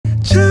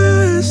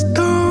Just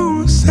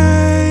don't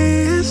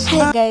say it's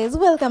Hey guys,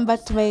 welcome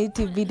back to my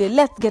YouTube video.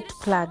 Let's get to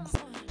plugs.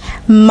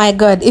 My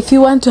god, if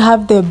you want to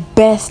have the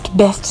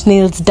best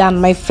nails done,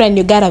 my friend,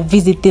 you gotta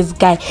visit this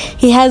guy.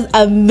 He has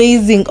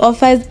amazing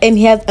offers and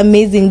he has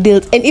amazing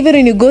deals, and even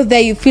when you go there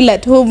you feel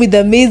at home with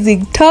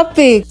amazing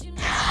topics.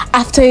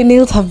 After your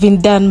nails have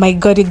been done, my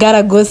god, you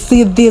gotta go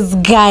see this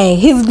guy.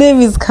 His name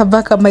is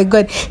Kabaka. My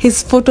god,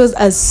 his photos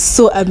are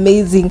so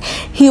amazing.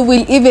 He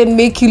will even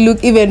make you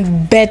look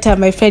even better,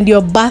 my friend.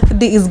 Your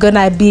birthday is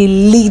gonna be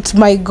lit.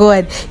 My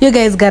god, you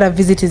guys gotta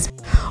visit his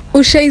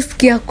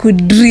ushaisikia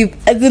kudrip,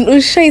 as in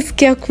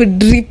ushaisikia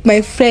kudrip,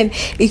 my friend.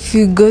 If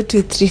you go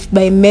to Thrift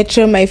by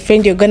Metro, my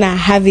friend, you're gonna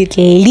have it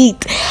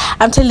lit.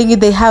 I'm telling you,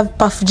 they have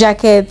puff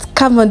jackets,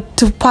 come on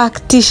to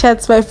pack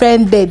t-shirts, my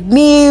friend,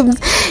 denims.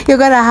 You're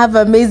gonna have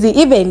amazing,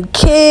 even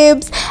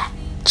capes.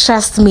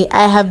 Trust me,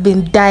 I have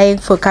been dying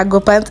for cargo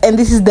pants, and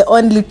this is the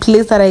only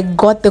place that I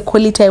got the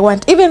quality I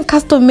want. Even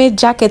custom made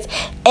jackets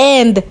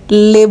and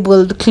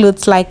labeled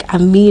clothes like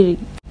Amiri.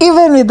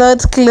 Even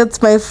without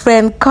clothes, my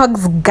friend,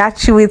 Cox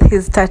got you with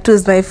his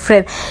tattoos, my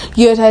friend.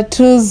 Your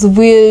tattoos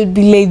will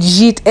be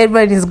legit.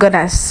 Everyone is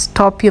gonna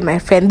stop you, my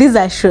friend. These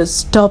are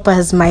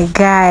showstoppers, my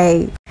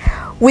guy.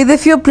 With a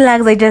few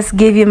plugs I just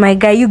gave you, my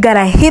guy, you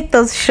gotta hit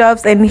those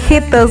shops and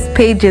hit those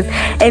pages.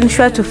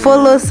 Ensure to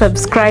follow,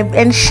 subscribe,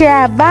 and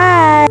share.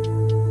 Bye.